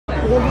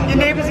Your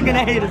neighbors are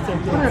gonna hate us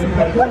sometimes.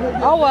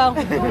 Oh well.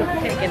 Some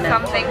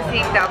things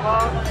seeing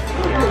double,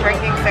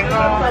 drinking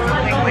single,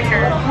 drinking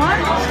liquor.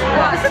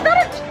 Isn't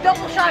that a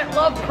double shot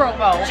love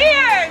promo?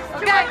 Cheers!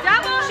 Okay,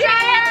 double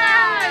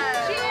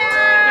cheers!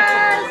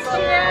 Cheers!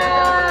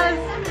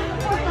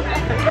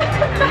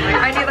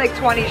 I need like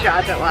 20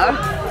 shots at love.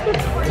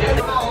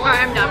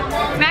 Alright, I'm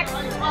done. Next.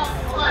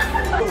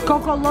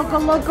 Coco Loco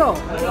Loco.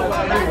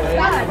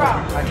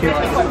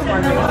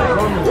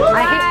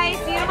 Bye,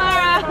 see you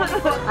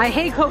tomorrow. I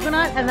hate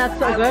coconut and that's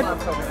so good.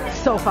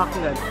 So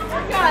fucking good.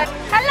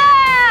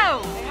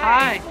 Hello!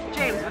 Hi.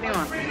 James, what do you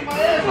want?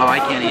 Oh, I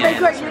can't eat it.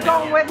 You're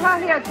going with her?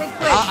 Here, take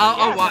three.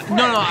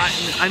 No,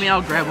 I mean,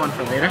 I'll grab one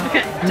for later.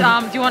 Okay. Do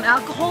you want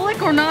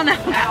alcoholic or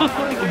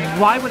non-alcoholic?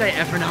 Why would I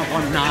ever not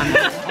want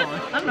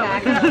non-alcoholic? I don't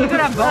know. We could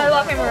have both. I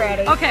love him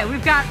already. Okay,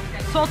 we've got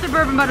salted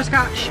bourbon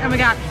butterscotch and we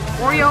got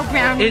Oreo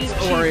brownie It's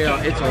Oreo.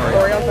 cheesecake. It's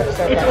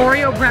Oreo. It's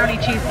Oreo brownie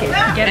cheesecake.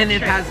 Get And it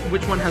straight. has,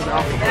 which one has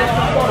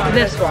alcohol?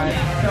 This one.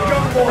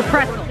 The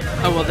pretzel.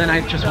 Oh, well, then I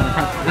just want a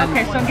pretzel.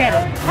 Okay, so get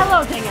it.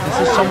 Hello, Danielle.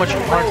 This is so much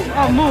fun.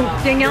 Oh, move.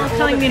 Danielle's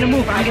telling me to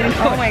move. I'm getting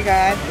Oh my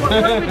god. What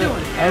are we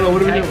doing? I don't know,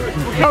 what are we doing?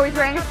 Oh, he's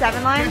wearing a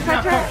 7-line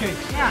sweatshirt?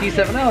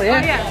 T7L, Oh,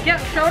 yeah. Get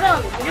showed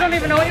up. You don't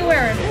even know what you're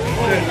wearing.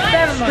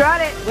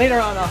 Strut it.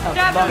 Later on, I'll have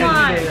Strap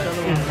on.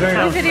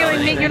 He's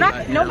videoing me. You're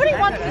not. Nobody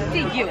wants to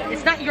see you.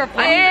 It's not your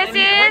fault. This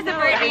is the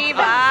Brittany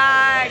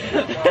vlog.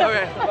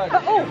 Okay.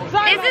 Oh,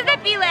 sorry. This is the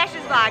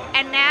B-Lashes vlog.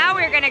 And now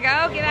we're gonna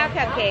go give out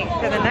cupcakes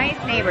to the nice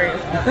neighbors.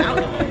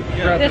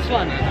 This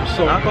one.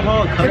 So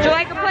alcohol. Would you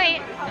like a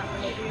plate?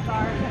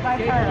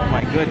 Oh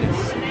my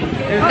goodness.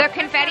 The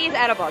confetti is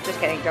edible. Just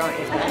kidding. Don't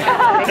eat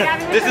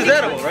it. This is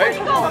edible, right?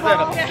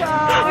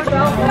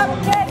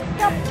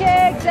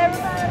 Cupcakes,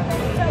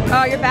 everybody.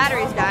 Oh, your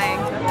battery's dying.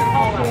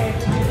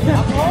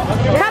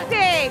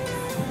 Cupcakes!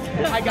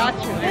 I got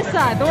you. This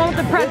side, the one with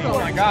the pretzel. Oh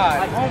my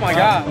god. Oh my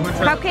god.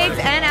 Cupcakes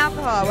and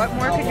alcohol. What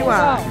more could you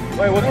want?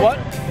 Wait, what's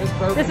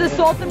what? This is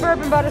salt and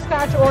bourbon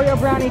butterscotch Oreo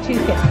brownie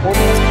cheesecake.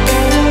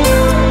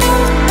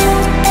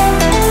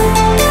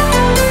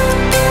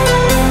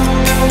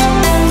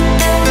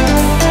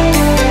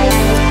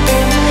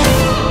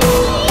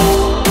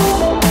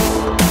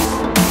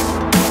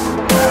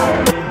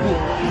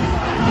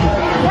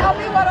 Tell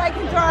me what I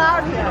can throw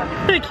out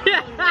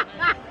here.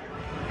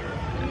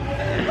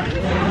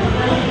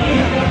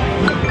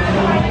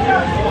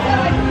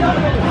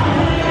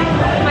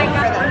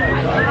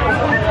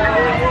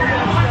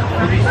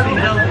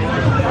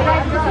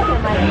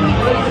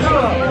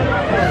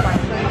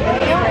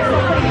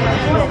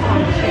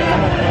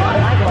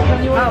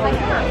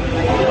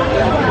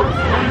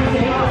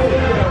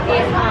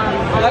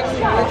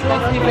 Rich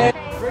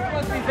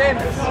must be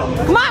famous.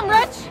 Come on,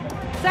 Rich.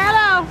 Say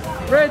hello.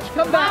 Rich,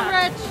 come back. Come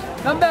on, Rich.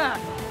 Come back.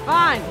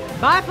 Fine.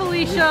 Bye,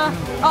 Felicia.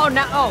 Oh,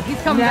 now. Oh,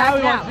 he's coming Now back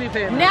he now. wants to be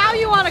famous. Now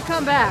you want to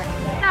come back.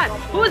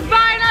 Who's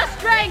buying us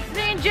drinks?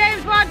 Me and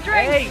James want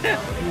drinks.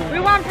 We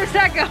want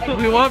Prosecco.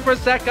 We want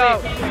Prosecco.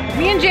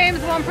 Me and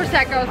James want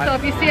Prosecco, so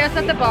if you see us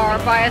at the bar,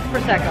 buy us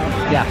Prosecco.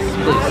 Yes,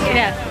 please.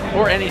 Yes,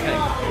 Or anything,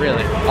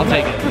 really. I'll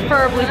take it.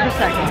 preferably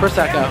Prosecco.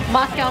 Prosecco.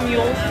 Moscow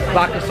mules.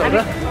 Vodka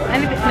soda.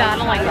 Anything? No, I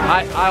don't like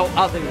that.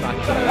 I'll take the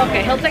vodka soda.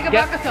 Okay, he'll take a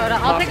Yep. vodka soda.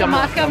 I'll take a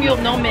Moscow mule,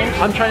 no mint.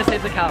 I'm trying to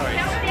save the calories.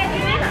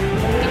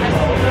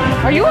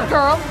 Are you a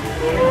girl?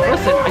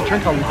 Listen, I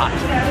drink a lot.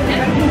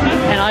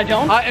 And I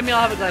don't? I mean,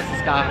 I'll have a glass of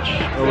scotch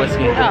or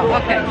whiskey. Oh,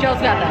 okay.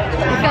 Joe's got that.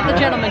 He's got the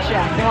gentleman's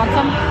shack. You want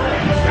some?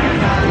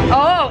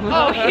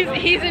 Oh,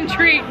 he's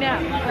intrigued now.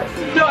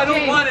 No, I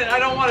don't want it. I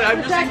don't want it.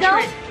 I'm just Prosecco?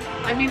 intrigued.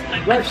 I mean,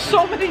 there's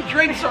so many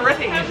drinks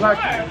already.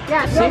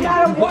 Yeah, See,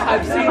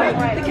 I've seen it.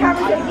 The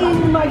camera's like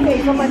in my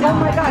face. I'm like, oh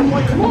my god,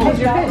 what's the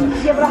picture?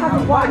 Yeah, but I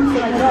haven't watched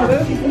it. I know.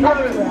 It's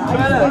everywhere. I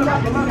just wake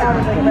up and the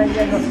camera's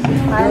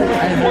like,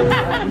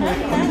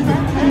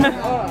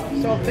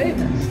 So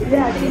famous.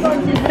 yeah, she's on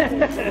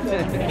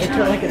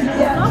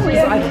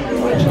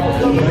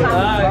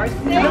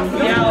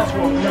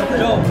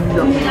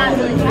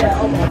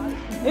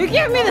You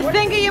give me the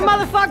finger, you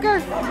motherfucker!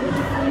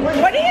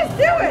 What are you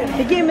doing?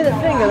 He gave me the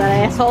finger,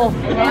 that asshole.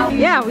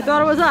 Yeah, we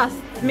thought it was us.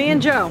 It's me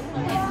and Joe.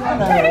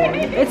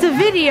 It's a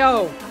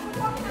video.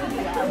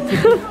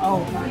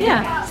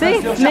 Yeah, see?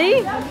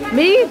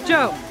 Me,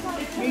 Joe.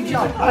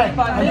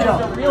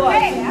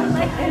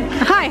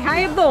 Hi, how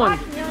you doing?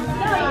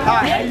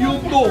 Hi, how you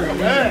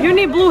doing? You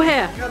need blue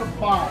hair.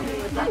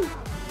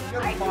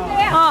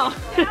 Oh.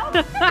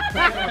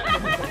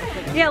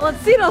 Yeah, let's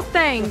see those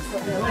things.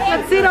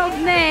 Let's see those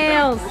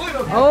nails.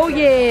 Oh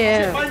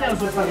yeah.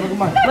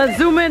 Let's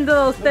zoom into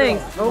those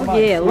things. Oh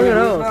yeah, look at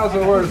those.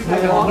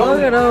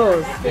 Look at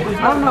those.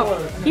 I don't know.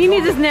 He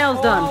needs his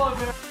nails done.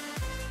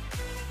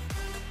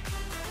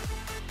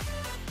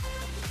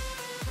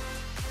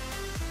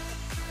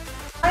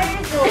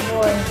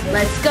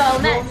 Let's go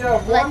Mets!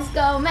 Let's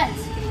go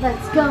Mets!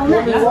 let's go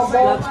Mets.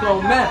 Let's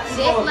go Mets.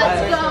 Dick,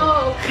 let's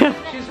go.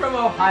 She's from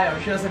Ohio.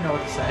 She doesn't know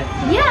what to say.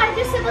 Yeah, I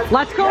just said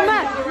Let's go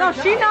Mets. No,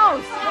 she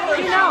knows.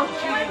 She knows.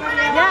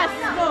 Yes.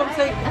 I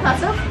thought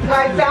so.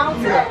 Right,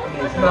 bounce it.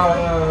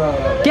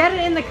 No. Get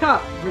it in the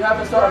cup. We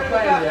haven't started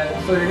playing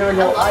yet, so you're gonna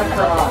go eye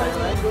for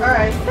eye.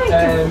 Alright, thank you.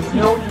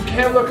 And you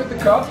can't look at the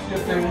cups. You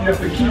have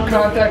to keep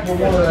contact with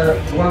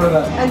one of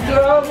them. And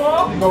throw them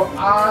off. You go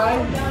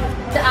eye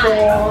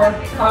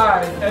for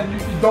eye, and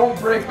if you don't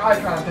break eye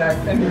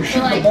contact, and you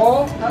shoot the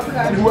ball,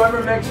 and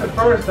whoever makes it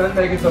first, then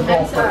they get the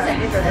ball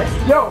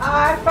first. Yo,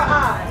 Eye for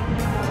eye.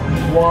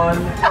 1,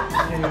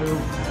 2,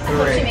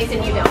 3. She makes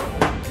it, you don't.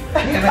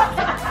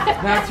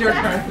 That's your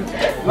turn.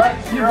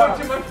 Lex, You you're put up.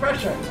 too much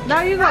pressure.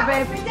 Now you go,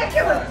 babe.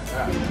 Ridiculous.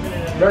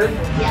 Ready?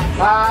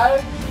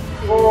 Eye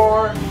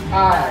for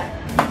eye.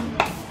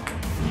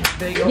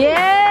 There you go.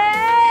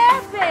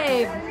 Yeah,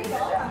 babe.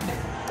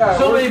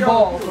 So many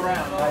balls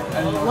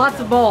around. Lots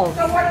of balls.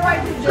 So what do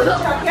I do?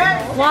 Just chuck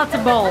it? Lots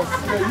of balls.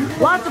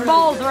 Lots of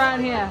balls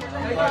around here.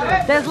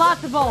 There's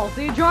lots of balls.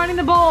 Are you joining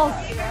the balls?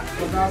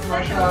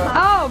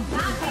 Oh,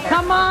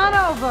 come on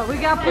over. We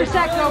got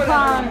Prosecco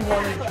pond.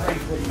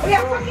 We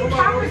have fucking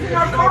cameras in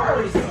our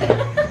cars.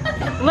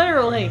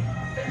 Literally.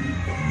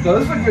 So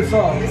this is a good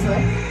song.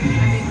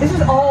 This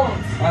is old.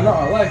 I know,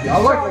 I like it. I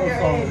like those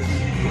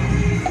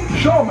songs.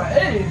 Show my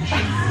age.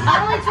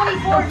 I'm only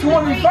 24. I'm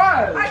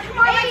 25. I come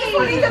on, I just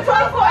want to eat the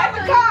 24 at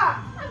the car.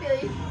 I feel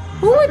you.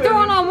 Who are we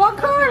throwing on what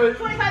car?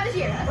 25 this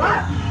year.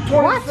 What?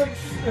 26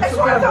 I in just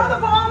want to throw the September.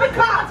 ball in the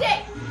car. Dick.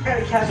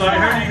 So I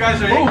heard you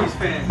guys are Yankees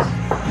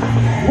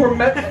fans. We're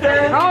Mets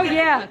fans. Oh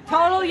yeah,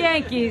 total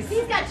Yankees.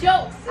 He's got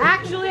jokes.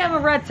 Actually, I'm a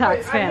Red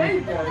Sox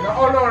fan.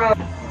 Oh no.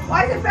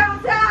 Why is it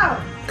bounce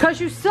out? Cause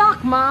you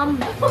suck,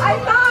 Mom.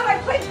 I'm not. I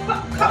played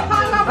cup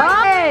on my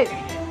Hey,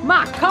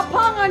 Ma, cup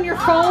hung on your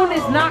phone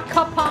is not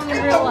cup hung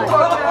in real life.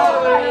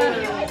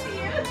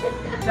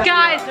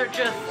 Guys are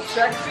just.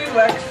 Sexy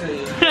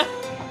Lexi.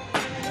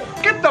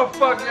 Get the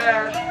fuck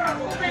out.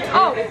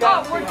 Oh,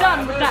 we're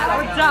done with that.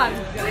 We're done.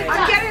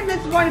 I'm getting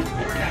this one.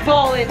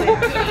 Ball in.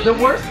 The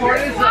worst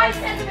part is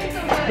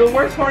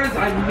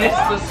I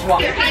missed the swap.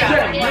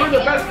 Jen, you're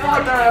the best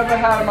partner I ever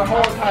had in my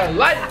whole entire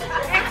life.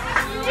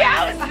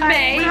 Excuse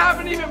me. We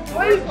haven't even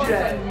played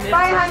yet.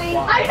 Bye, honey.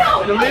 I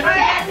know. You leave it?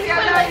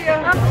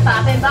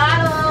 Popping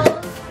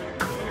bottles.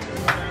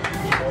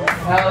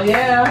 Hell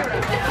yeah.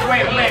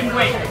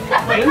 Wait.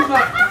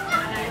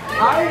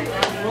 I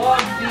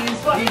love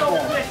these people.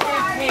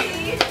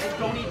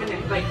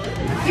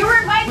 You were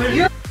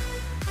invited.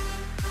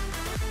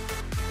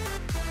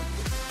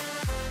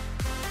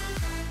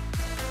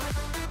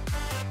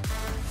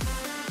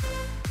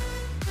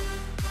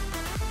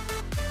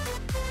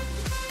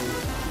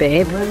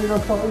 Babe.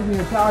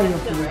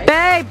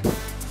 Babe.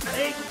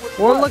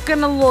 We're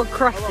looking a little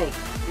crusty.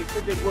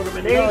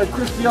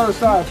 Chris, the other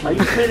side.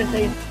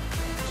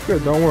 It's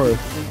good, don't worry.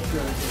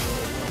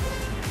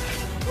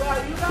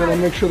 Gotta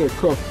make sure they're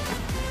cooked.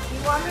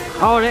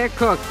 Oh, they're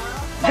cooked.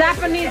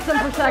 Zappa needs some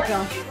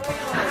Prosecco.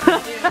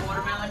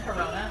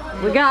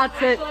 We got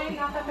it.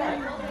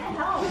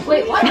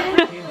 Wait, what?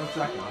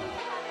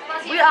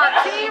 We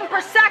are Team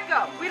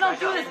Prosecco. We don't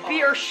do this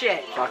beer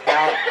shit. Fuck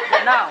out.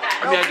 No.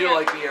 I mean, I do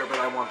like beer, but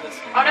I want this.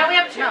 Oh, no, we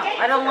have two. No,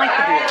 I don't like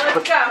the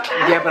beer.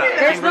 Yeah, but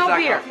There's Team no Prosecco.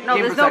 beer. No,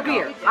 Team there's no Prosecco.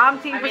 beer. I'm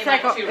Team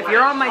Prosecco. If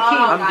you're on my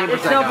team, I'm Team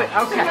there's no Prosecco. beer.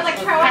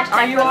 Okay.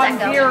 Are you on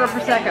beer or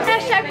Prosecco?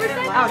 Hashtag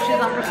Prosecco. Oh, she's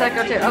on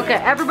Prosecco too. Okay,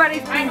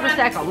 everybody's Team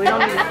Prosecco. We don't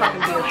need this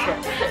fucking beer shit.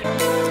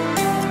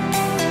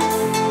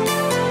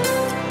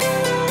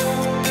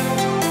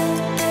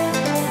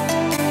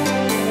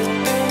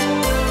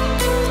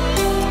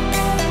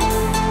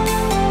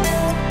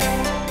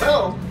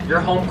 Your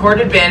home court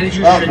advantage,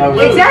 you should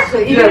lose.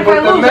 Exactly. Even if I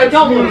lose, I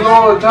don't lose.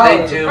 all the time.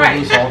 They do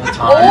lose all the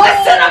time.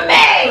 Listen to me.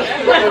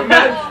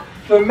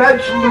 The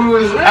Mets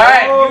lose.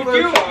 Alright, all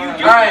the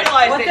time. Alright,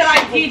 what did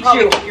I teach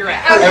you?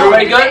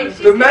 Everybody good?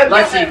 The Mets,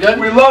 Lexi, good?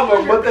 we love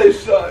them, but they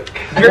suck.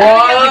 1.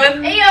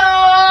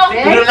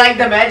 Ayo! You like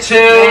the Mets?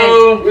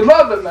 2. We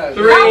love the Mets.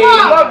 3. We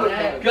love the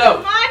Mets.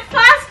 Go.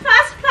 Pass.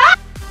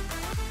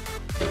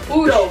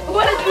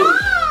 What is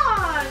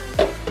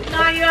this?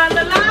 Now you're on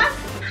the last.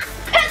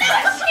 And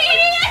that was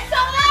cheating. I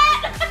saw that.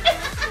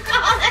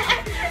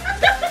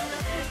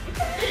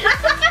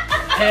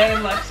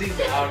 And Lexi's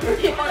out.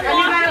 Anybody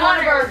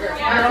want a burger?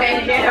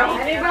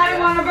 Anybody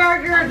want a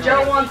burger?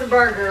 Joe wants a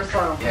burger,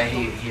 so. Yeah,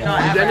 he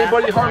Is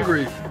anybody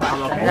hungry?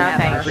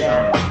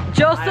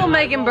 Joe's still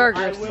making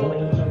burgers.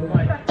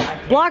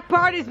 Block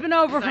party's been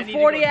over for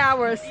 40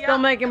 hours, still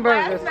making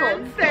burgers.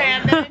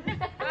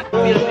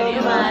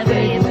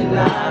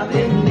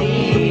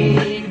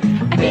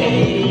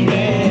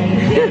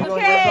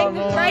 King,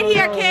 right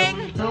here,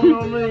 King.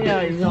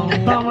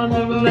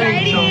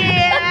 Right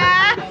here.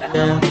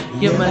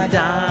 You're my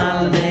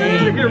darling.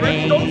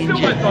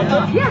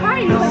 Yeah,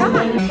 right.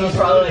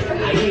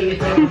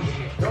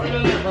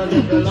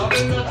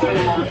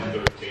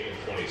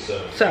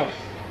 So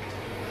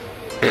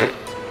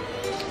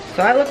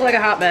I look like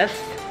a hot mess.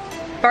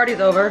 Party's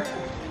over.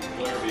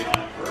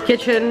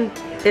 Kitchen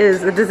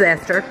is a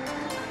disaster.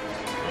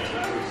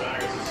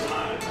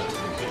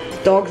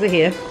 Dogs are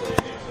here.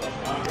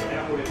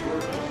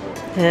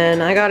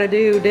 And I gotta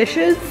do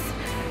dishes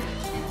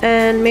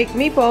and make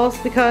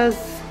meatballs because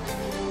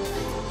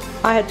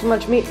I had too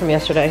much meat from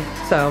yesterday.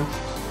 So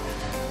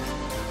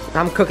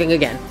I'm cooking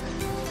again.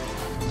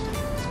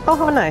 Oh,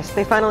 how nice.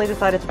 They finally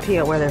decided to pee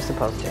out where they're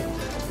supposed to.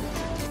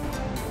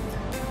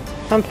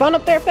 Some fun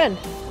up there, Finn.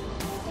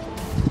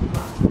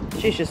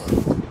 She's just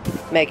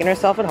making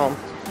herself at home.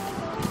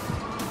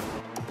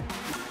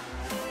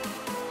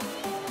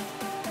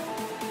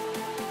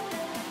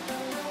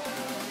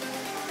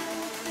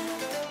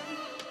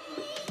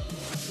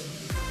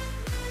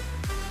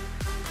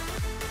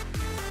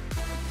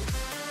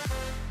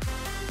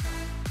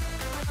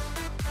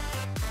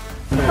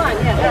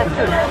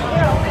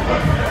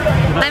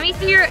 Let me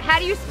see your, how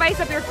do you spice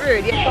up your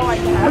food?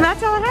 And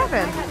that's how it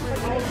happened.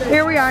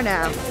 Here we are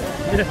now.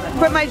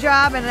 Quit my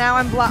job and now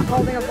I'm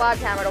holding a vlog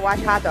camera to watch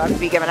hot dogs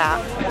be given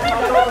out.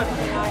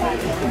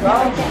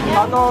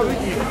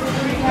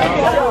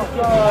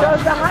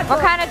 What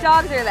kind of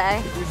dogs are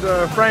they? These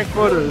are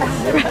Frankfurters.